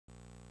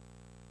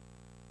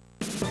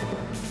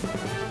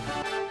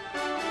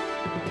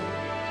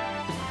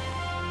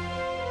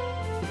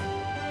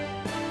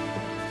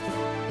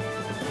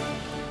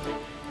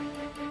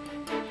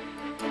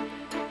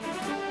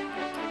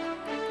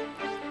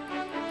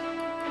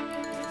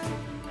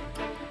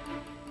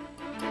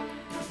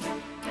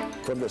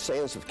From the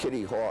sands of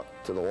Kitty Hawk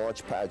to the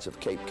launch pads of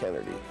Cape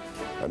Kennedy,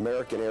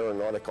 American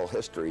aeronautical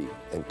history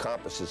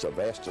encompasses a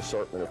vast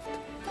assortment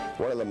of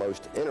one of the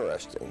most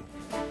interesting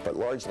but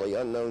largely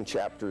unknown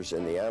chapters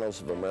in the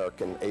annals of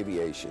American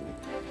aviation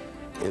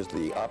is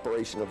the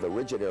operation of the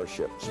rigid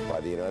airships by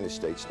the United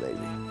States Navy.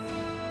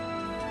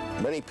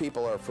 Many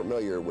people are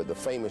familiar with the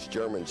famous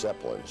German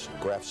Zeppelins,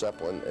 Graf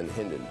Zeppelin and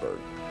Hindenburg,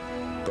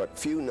 but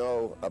few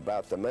know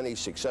about the many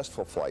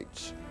successful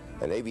flights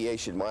and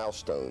aviation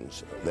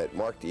milestones that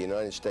marked the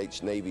United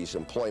States Navy's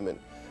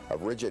employment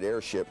of rigid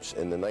airships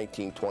in the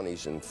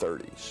 1920s and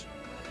 30s.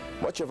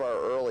 Much of our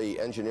early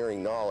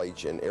engineering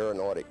knowledge in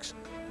aeronautics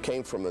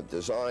came from the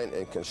design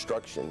and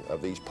construction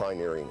of these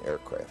pioneering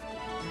aircraft.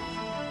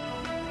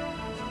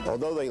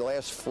 Although they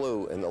last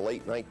flew in the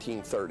late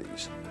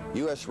 1930s,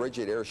 U.S.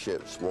 rigid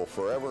airships will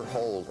forever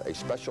hold a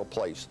special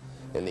place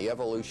in the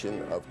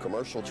evolution of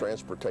commercial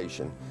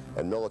transportation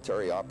and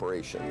military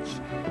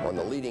operations on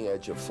the leading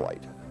edge of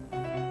flight.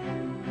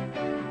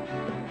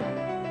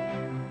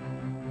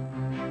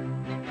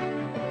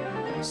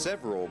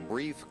 Several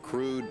brief,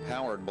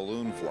 crude-powered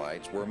balloon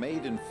flights were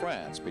made in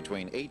France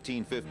between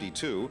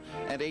 1852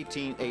 and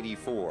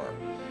 1884.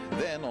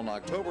 Then, on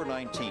October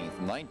 19,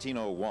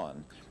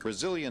 1901,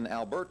 Brazilian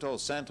Alberto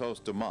Santos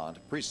Dumont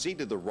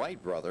preceded the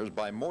Wright brothers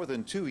by more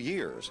than 2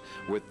 years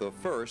with the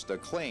first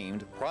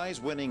acclaimed,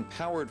 prize-winning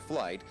powered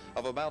flight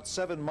of about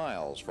 7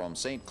 miles from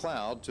St.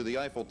 Cloud to the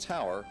Eiffel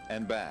Tower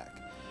and back.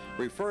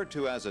 Referred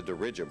to as a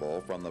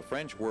dirigible from the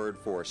French word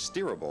for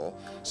steerable,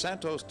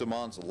 Santos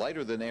Dumont's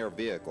lighter-than-air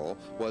vehicle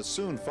was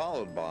soon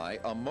followed by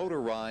a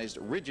motorized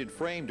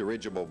rigid-frame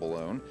dirigible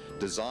balloon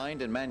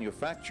designed and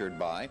manufactured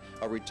by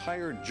a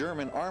retired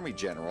German Army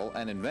general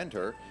and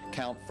inventor,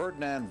 Count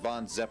Ferdinand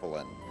von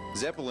Zeppelin.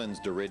 Zeppelin's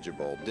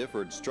dirigible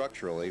differed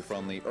structurally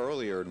from the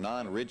earlier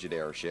non-rigid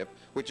airship,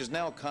 which is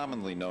now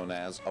commonly known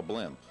as a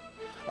blimp.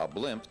 A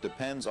blimp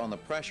depends on the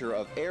pressure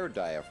of air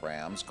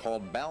diaphragms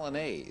called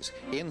ballonets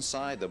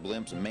inside the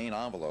blimp's main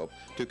envelope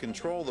to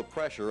control the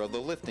pressure of the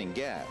lifting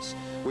gas,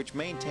 which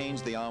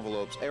maintains the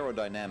envelope's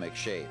aerodynamic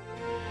shape.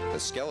 The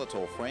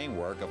skeletal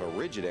framework of a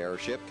rigid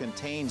airship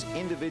contains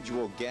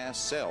individual gas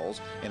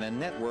cells in a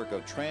network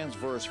of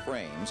transverse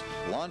frames,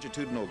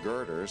 longitudinal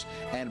girders,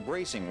 and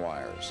bracing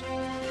wires.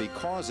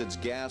 Because its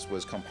gas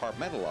was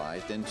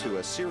compartmentalized into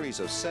a series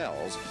of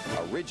cells,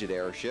 a rigid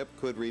airship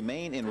could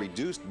remain in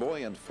reduced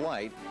buoyant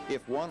flight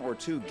if 1 or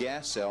 2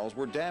 gas cells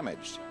were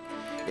damaged.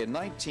 In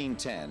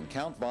 1910,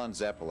 Count von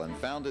Zeppelin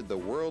founded the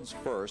world's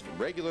first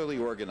regularly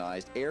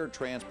organized air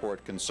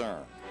transport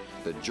concern,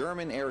 the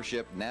German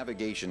Airship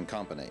Navigation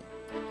Company.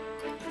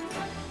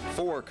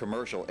 4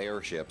 commercial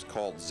airships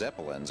called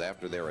Zeppelins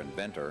after their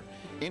inventor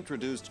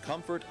introduced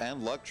comfort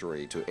and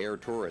luxury to air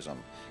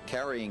tourism,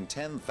 carrying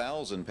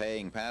 10,000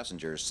 paying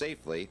passengers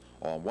safely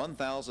on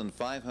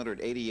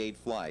 1,588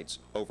 flights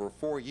over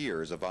 4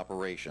 years of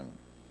operation.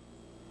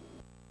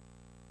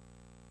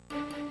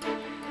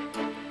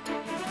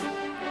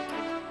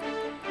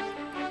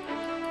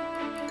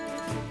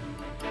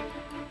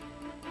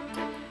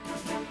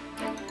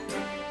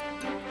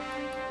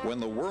 When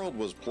the world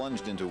was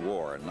plunged into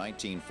war in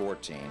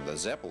 1914, the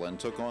Zeppelin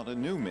took on a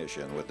new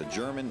mission with the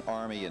German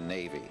Army and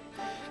Navy.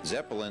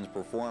 Zeppelins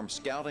performed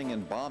scouting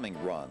and bombing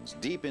runs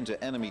deep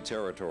into enemy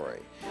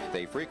territory.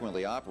 They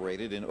frequently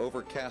operated in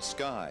overcast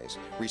skies,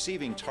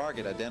 receiving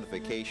target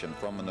identification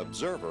from an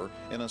observer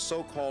in a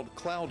so-called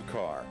cloud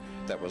car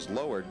that was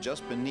lowered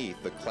just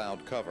beneath the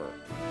cloud cover.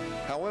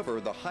 However,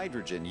 the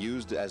hydrogen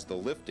used as the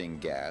lifting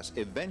gas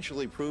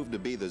eventually proved to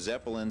be the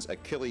Zeppelin's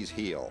Achilles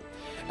heel.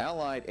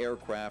 Allied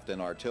aircraft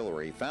and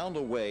artillery found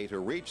a way to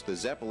reach the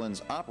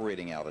Zeppelin's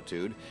operating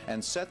altitude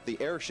and set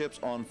the airships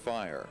on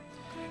fire.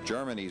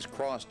 Germany's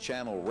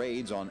cross-channel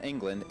raids on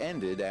England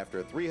ended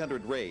after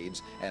 300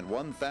 raids and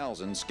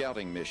 1,000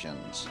 scouting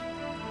missions.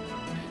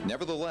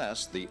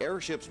 Nevertheless, the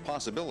airship's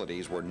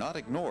possibilities were not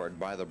ignored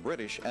by the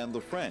British and the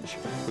French,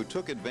 who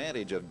took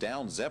advantage of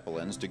downed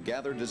Zeppelins to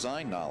gather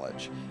design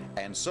knowledge,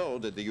 and so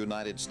did the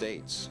United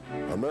States.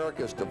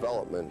 America's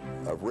development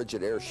of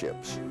rigid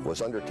airships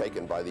was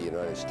undertaken by the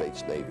United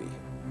States Navy.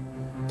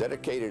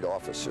 Dedicated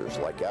officers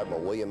like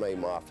Admiral William A.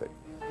 Moffett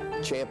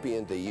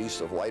championed the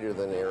use of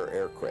lighter-than-air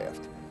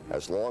aircraft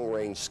as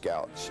long-range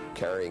scouts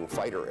carrying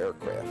fighter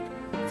aircraft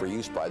for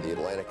use by the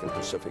Atlantic and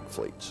Pacific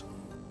fleets.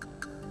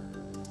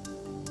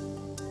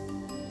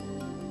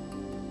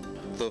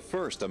 The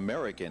first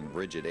American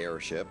rigid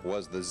airship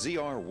was the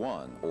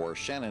ZR-1, or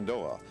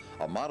Shenandoah,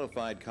 a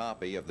modified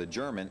copy of the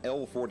German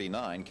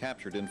L-49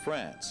 captured in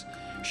France.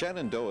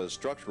 Shenandoah's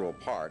structural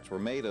parts were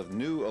made of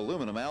new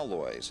aluminum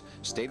alloys,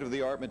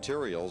 state-of-the-art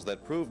materials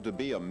that proved to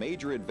be a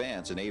major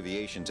advance in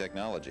aviation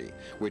technology,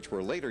 which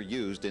were later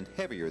used in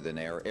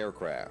heavier-than-air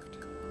aircraft.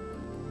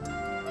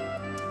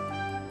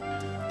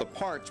 The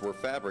parts were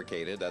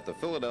fabricated at the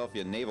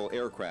Philadelphia Naval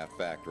Aircraft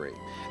Factory.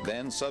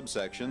 Then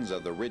subsections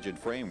of the rigid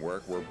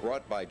framework were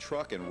brought by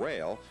truck and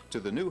rail to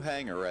the new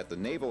hangar at the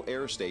Naval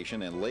Air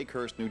Station in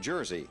Lakehurst, New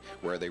Jersey,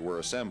 where they were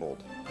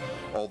assembled.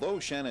 Although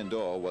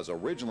Shenandoah was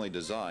originally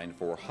designed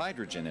for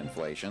hydrogen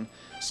inflation,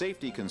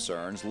 safety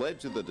concerns led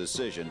to the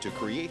decision to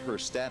create her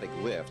static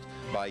lift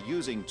by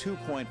using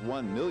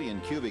 2.1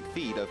 million cubic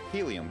feet of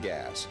helium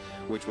gas,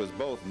 which was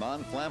both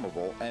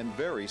non-flammable and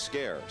very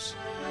scarce.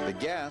 The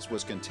gas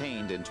was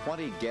contained in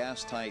 20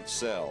 gas-tight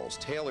cells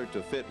tailored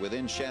to fit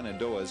within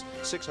Shenandoah's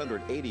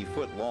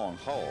 680-foot-long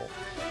hull.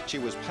 She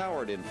was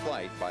powered in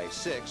flight by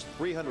 6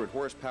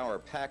 300-horsepower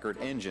Packard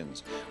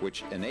engines,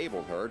 which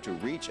enabled her to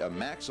reach a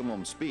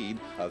maximum speed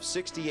of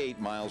 68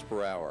 miles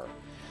per hour.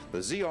 The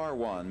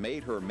ZR-1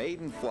 made her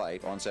maiden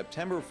flight on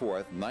September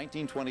 4th,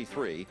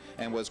 1923,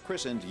 and was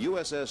christened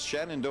USS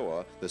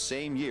Shenandoah the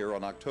same year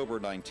on October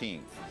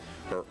 19th.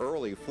 Her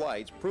early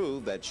flights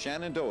proved that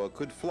Shenandoah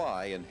could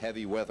fly in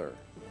heavy weather.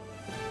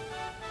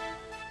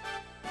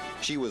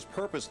 She was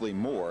purposely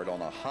moored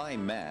on a high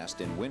mast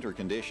in winter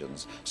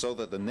conditions so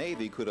that the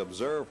Navy could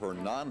observe her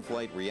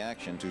non-flight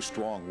reaction to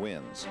strong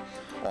winds.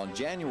 On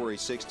January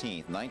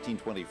 16,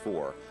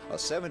 1924, a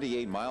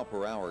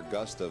 78-mile-per-hour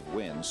gust of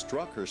wind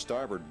struck her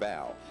starboard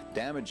bow,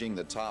 damaging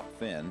the top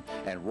fin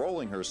and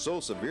rolling her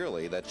so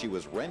severely that she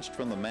was wrenched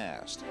from the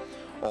mast.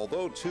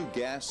 Although 2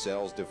 gas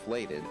cells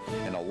deflated,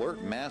 an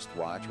alert mast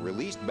watch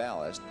released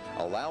ballast,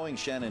 allowing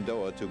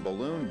Shenandoah to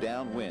balloon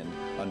downwind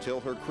until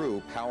her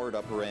crew powered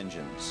up her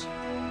engines.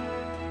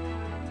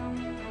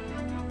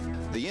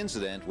 The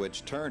incident,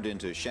 which turned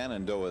into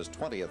Shenandoah's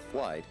 20th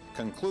flight,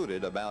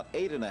 concluded about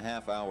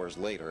 8.5 hours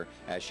later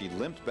as she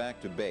limped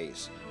back to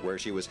base, where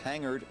she was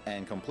hangared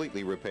and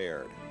completely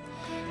repaired.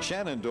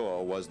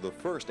 Shenandoah was the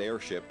first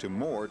airship to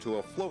moor to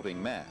a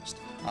floating mast,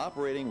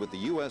 operating with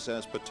the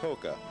USS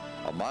Patoka,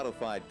 a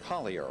modified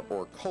collier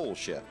or coal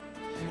ship.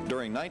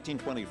 During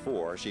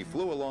 1924, she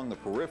flew along the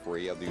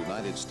periphery of the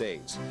United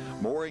States,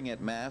 mooring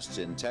at masts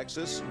in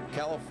Texas,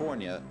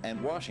 California,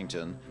 and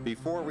Washington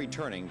before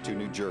returning to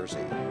New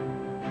Jersey.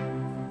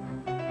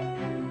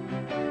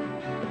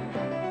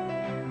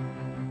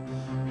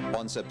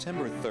 On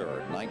September 3,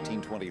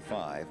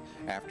 1925,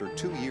 after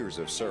 2 years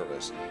of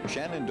service,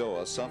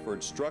 Shenandoah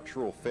suffered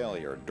structural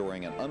failure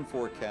during an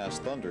unforecast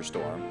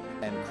thunderstorm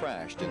and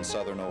crashed in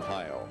southern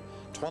Ohio.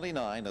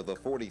 29 of the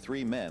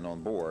 43 men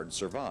on board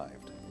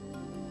survived.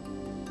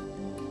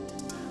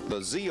 The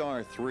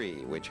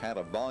ZR-3, which had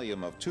a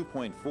volume of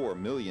 2.4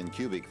 million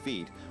cubic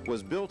feet,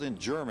 was built in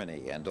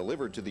Germany and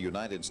delivered to the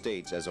United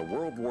States as a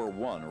World War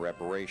I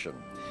reparation.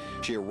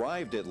 She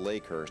arrived at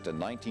Lakehurst in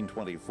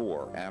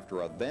 1924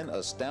 after a then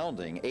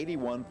astounding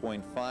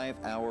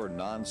 81.5-hour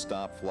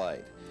non-stop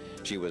flight.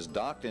 She was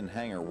docked in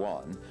Hangar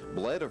 1,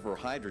 bled of her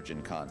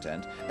hydrogen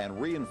content, and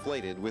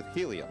reinflated with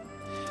helium.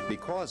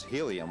 Because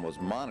helium was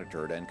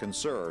monitored and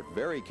conserved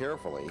very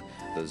carefully,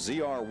 the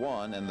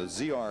ZR-1 and the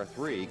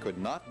ZR-3 could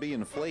not be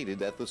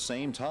inflated at the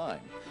same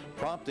time,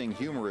 prompting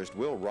humorist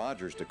Will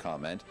Rogers to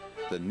comment,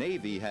 "The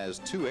Navy has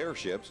 2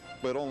 airships,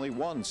 but only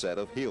 1 set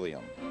of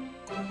helium."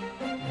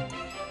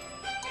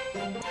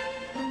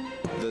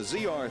 The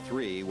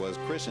ZR-3 was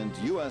christened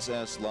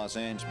USS Los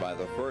Angeles by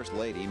the First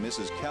Lady,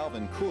 Mrs.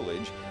 Calvin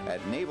Coolidge,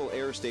 at Naval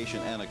Air Station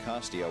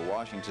Anacostia,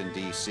 Washington,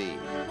 D.C.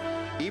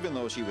 Even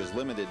though she was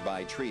limited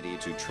by treaty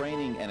to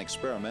training and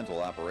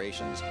experimental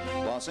operations,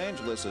 Los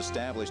Angeles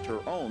established her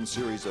own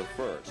series of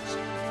firsts,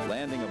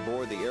 landing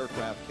aboard the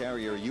aircraft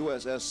carrier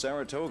USS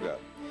Saratoga,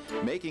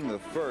 making the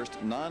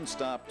first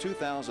non-stop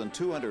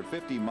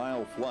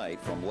 2,250-mile flight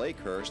from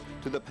Lakehurst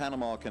to the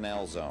Panama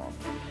Canal Zone,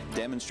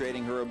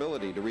 demonstrating her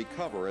ability to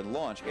recover and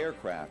launch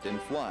aircraft in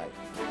flight,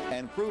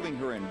 and proving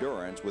her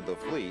endurance with the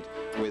fleet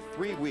with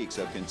 3 weeks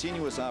of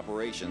continuous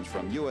operations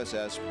from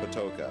USS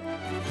Patoka.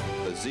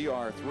 The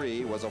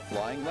ZR-3 was a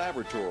flying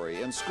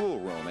laboratory and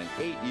schoolroom in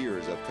 8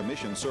 years of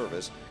commissioned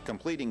service,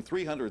 completing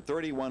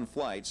 331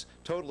 flights,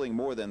 totaling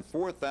more than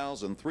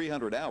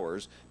 4,300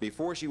 hours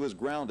before she was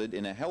grounded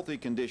in a healthy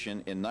condition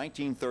in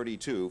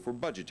 1932 for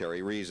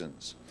budgetary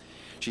reasons.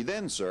 She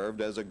then served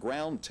as a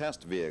ground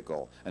test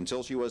vehicle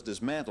until she was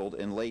dismantled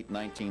in late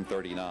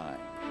 1939.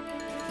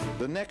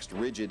 The next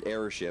rigid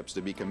airships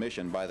to be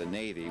commissioned by the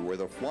Navy were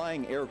the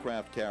flying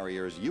aircraft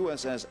carriers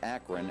USS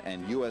Akron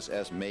and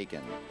USS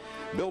Macon.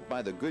 Built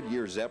by the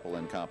Goodyear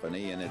Zeppelin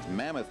Company in its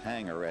mammoth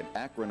hangar at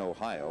Akron,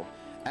 Ohio,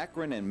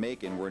 Akron and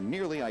Macon were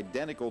nearly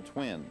identical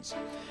twins.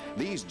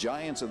 These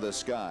giants of the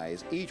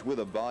skies, each with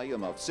a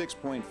volume of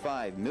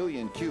 6.5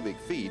 million cubic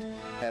feet,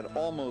 had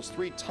almost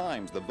 3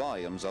 times the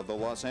volumes of the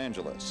Los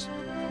Angeles.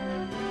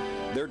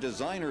 Their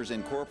designers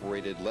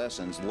incorporated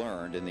lessons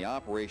learned in the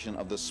operation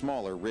of the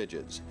smaller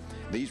rigids.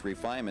 These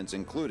refinements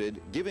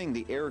included giving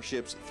the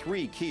airships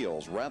 3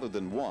 keels rather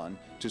than 1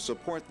 to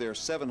support their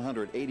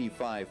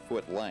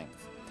 785-foot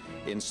length,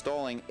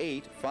 installing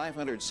 8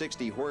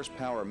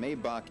 560-horsepower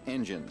Maybach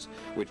engines,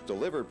 which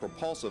delivered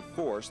propulsive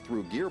force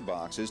through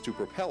gearboxes to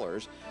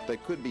propellers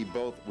that could be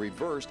both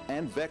reversed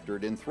and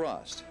vectored in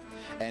thrust.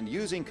 and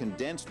using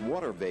condensed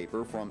water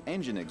vapor from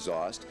engine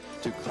exhaust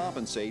to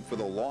compensate for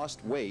the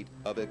lost weight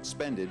of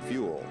expended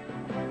fuel.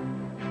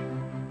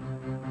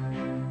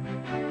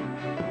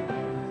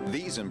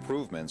 These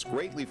improvements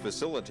greatly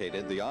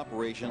facilitated the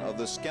operation of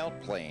the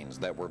scout planes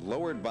that were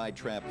lowered by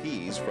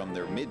trapeze from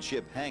their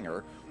midship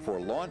hangar for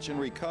launch and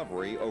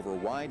recovery over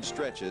wide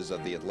stretches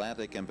of the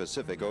Atlantic and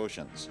Pacific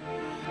Oceans.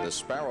 The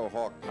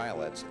Sparrowhawk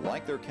pilots,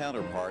 like their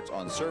counterparts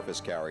on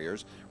surface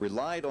carriers,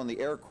 relied on the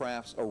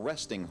aircraft's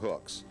arresting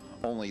hooks.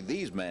 Only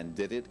these men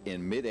did it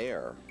in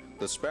midair.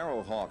 The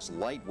Sparrowhawk's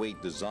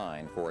lightweight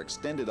design for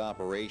extended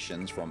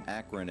operations from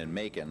Akron and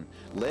Macon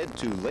led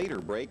to later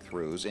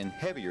breakthroughs in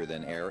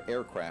heavier-than-air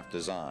aircraft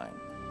design.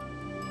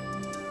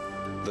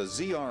 The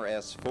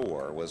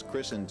ZRS-4 was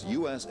christened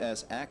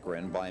USS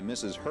Akron by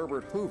Mrs.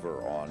 Herbert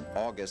Hoover on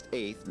August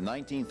 8,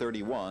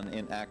 1931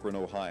 in Akron,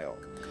 Ohio.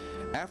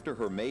 After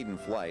her maiden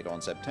flight on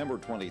September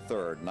 23,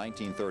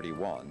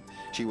 1931,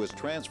 she was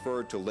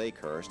transferred to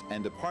Lakehurst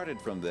and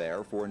departed from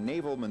there for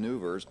naval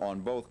maneuvers on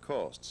both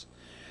coasts.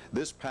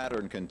 This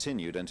pattern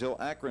continued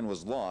until Akron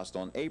was lost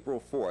on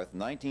April 4,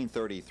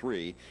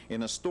 1933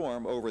 in a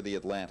storm over the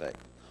Atlantic.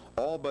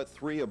 All but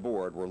 3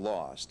 aboard were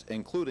lost,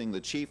 including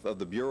the Chief of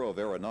the Bureau of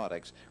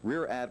Aeronautics,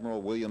 Rear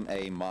Admiral William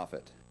A.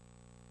 Moffett.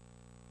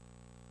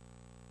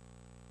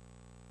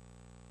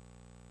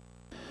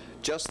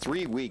 Just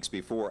 3 weeks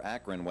before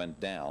Akron went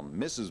down,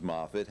 Mrs.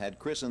 Moffett had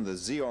christened the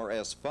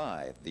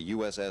ZRS-5, the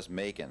USS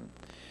Macon.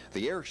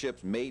 The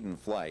airship's maiden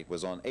flight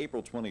was on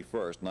April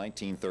 21,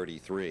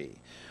 1933.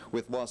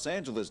 With Los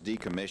Angeles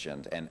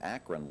decommissioned and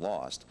Akron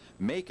lost,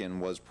 Macon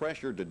was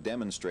pressured to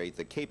demonstrate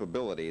the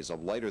capabilities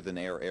of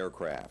lighter-than-air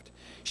aircraft.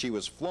 She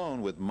was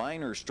flown with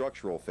minor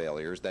structural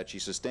failures that she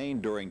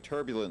sustained during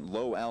turbulent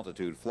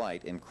low-altitude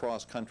flight in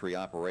cross-country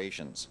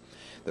operations.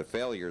 The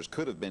failures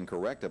could have been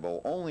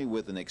correctable only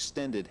with an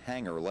extended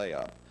hangar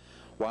layup.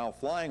 While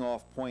flying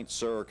off Point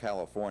Sur,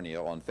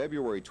 California on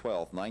February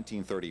 12,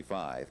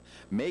 1935,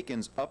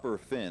 Macon's upper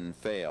fin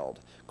failed,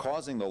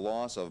 causing the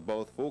loss of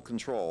both full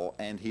control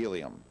and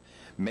helium.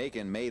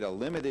 Macon made a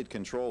limited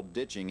controlled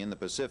ditching in the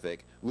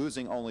Pacific,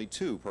 losing only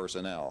 2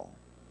 personnel.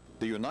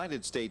 The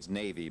United States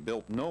Navy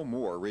built no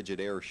more rigid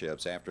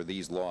airships after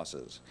these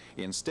losses.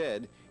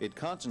 Instead, it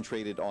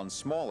concentrated on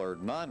smaller,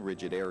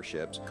 non-rigid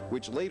airships,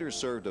 which later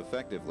served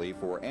effectively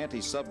for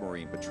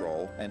anti-submarine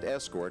patrol and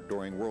escort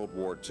during World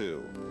War II.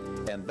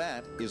 And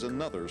that is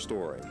another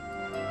story.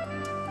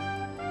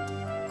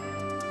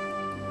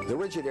 The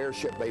rigid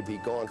airship may be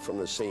gone from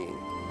the scene,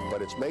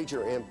 but its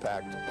major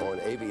impact on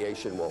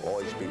aviation will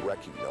always be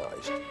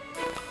recognized.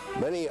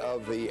 Many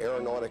of the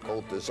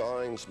aeronautical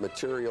designs,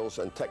 materials,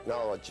 and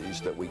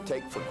technologies that we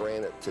take for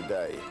granted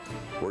today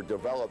were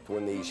developed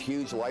when these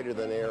huge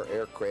lighter-than-air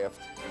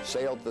aircraft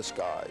sailed the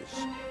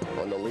skies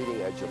on the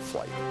leading edge of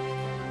flight.